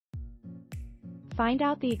Find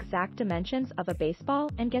out the exact dimensions of a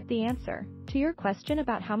baseball and get the answer to your question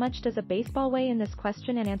about how much does a baseball weigh in this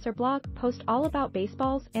question and answer blog post all about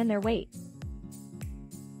baseballs and their weight.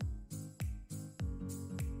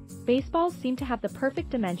 Baseballs seem to have the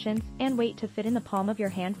perfect dimensions and weight to fit in the palm of your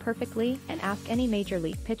hand perfectly, and ask any major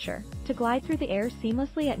league pitcher to glide through the air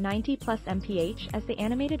seamlessly at 90+ mph as the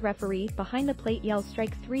animated referee behind the plate yells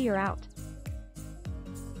strike 3, you're out.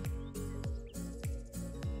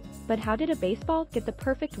 But how did a baseball get the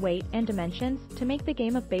perfect weight and dimensions to make the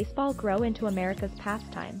game of baseball grow into America's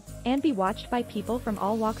pastime and be watched by people from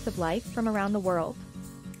all walks of life from around the world?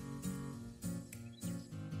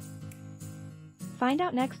 Find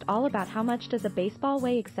out next all about how much does a baseball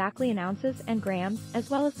weigh exactly in ounces and grams,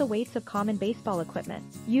 as well as the weights of common baseball equipment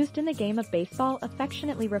used in the game of baseball,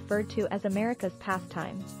 affectionately referred to as America's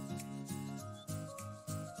pastime.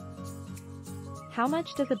 How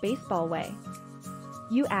much does a baseball weigh?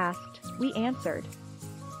 You asked, we answered.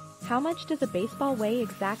 How much does a baseball weigh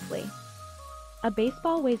exactly? A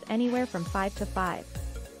baseball weighs anywhere from 5 to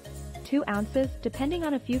 5.2 ounces, depending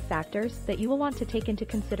on a few factors that you will want to take into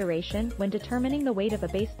consideration when determining the weight of a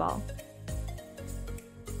baseball.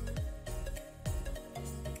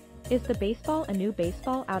 Is the baseball a new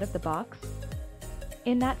baseball out of the box?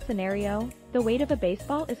 In that scenario, the weight of a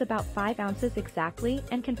baseball is about 5 ounces exactly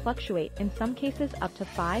and can fluctuate in some cases up to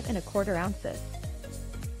 5¼ ounces.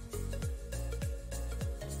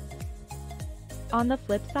 On the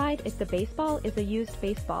flip side, if the baseball is a used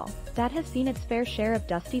baseball that has seen its fair share of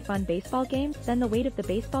dusty fun baseball games, then the weight of the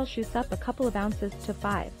baseball shoots up a couple of ounces to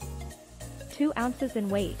 5.2 ounces in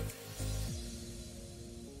weight.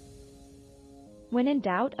 When in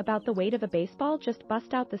doubt about the weight of a baseball, just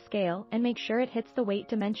bust out the scale and make sure it hits the weight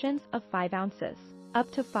dimensions of 5 ounces,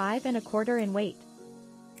 up to 5¼ in weight.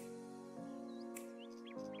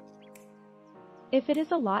 If it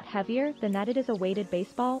is a lot heavier than that, it is a weighted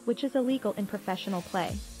baseball, which is illegal in professional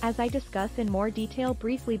play, as I discuss in more detail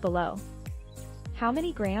briefly below. How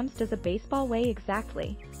many grams does a baseball weigh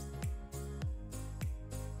exactly?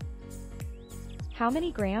 How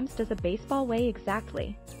many grams does a baseball weigh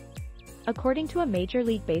exactly? According to a Major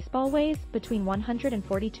League Baseball, weighs between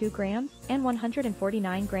 142 grams and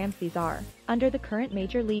 149 grams. These are under the current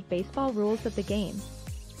Major League Baseball rules of the game.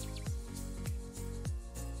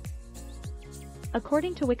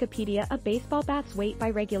 According to Wikipedia, a baseball bat's weight by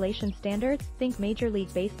regulation standards, think Major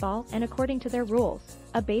League Baseball, and according to their rules,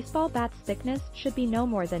 a baseball bat's thickness should be no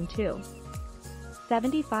more than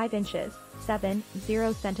 2.75 inches, 70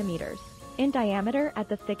 centimeters, in diameter at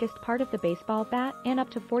the thickest part of the baseball bat, and up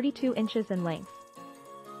to 42 inches in length.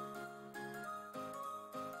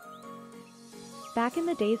 Back in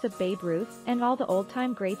the days of Babe Ruth and all the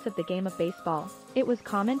old-time greats of the game of baseball, it was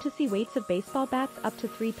common to see weights of baseball bats up to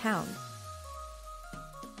 3 pounds.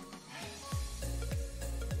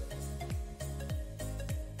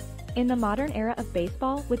 In the modern era of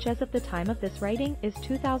baseball, which as of the time of this writing is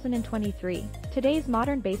 2023, today's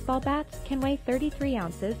modern baseball bats can weigh 33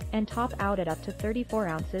 ounces and top out at up to 34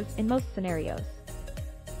 ounces in most scenarios.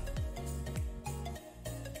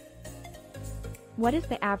 What is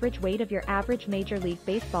the average weight of your average Major League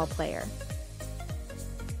Baseball player?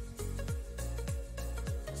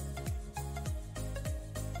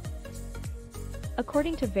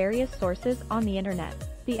 According to various sources on the internet,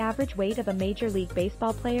 the average weight of a Major League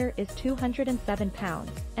Baseball player is 207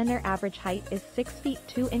 pounds, and their average height is 6 feet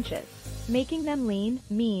 2 inches, making them lean,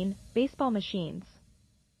 mean baseball machines.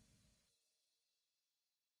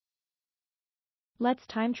 Let's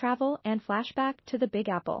time travel and flashback to the Big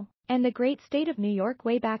Apple and the great state of New York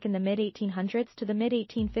way back in the mid-1800s to the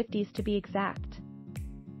mid-1850s to be exact.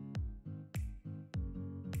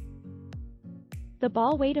 The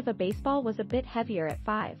ball weight of a baseball was a bit heavier at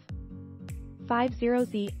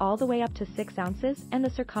 5.50 all the way up to 6 ounces, and the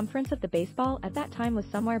circumference of the baseball at that time was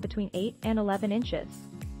somewhere between 8 and 11 inches.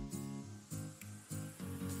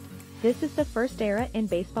 This is the first era in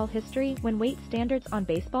baseball history when weight standards on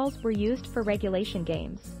baseballs were used for regulation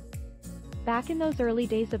games. Back in those early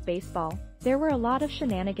days of baseball, there were a lot of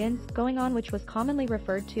shenanigans going on, which was commonly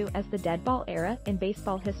referred to as the dead ball era in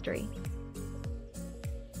baseball history.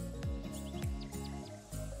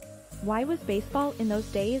 Why was baseball in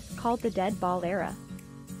those days called the dead ball era?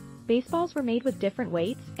 Baseballs were made with different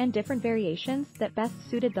weights and different variations that best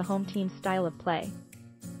suited the home team's style of play.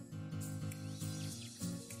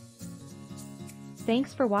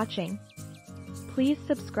 Thanks for watching. Please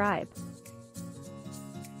subscribe.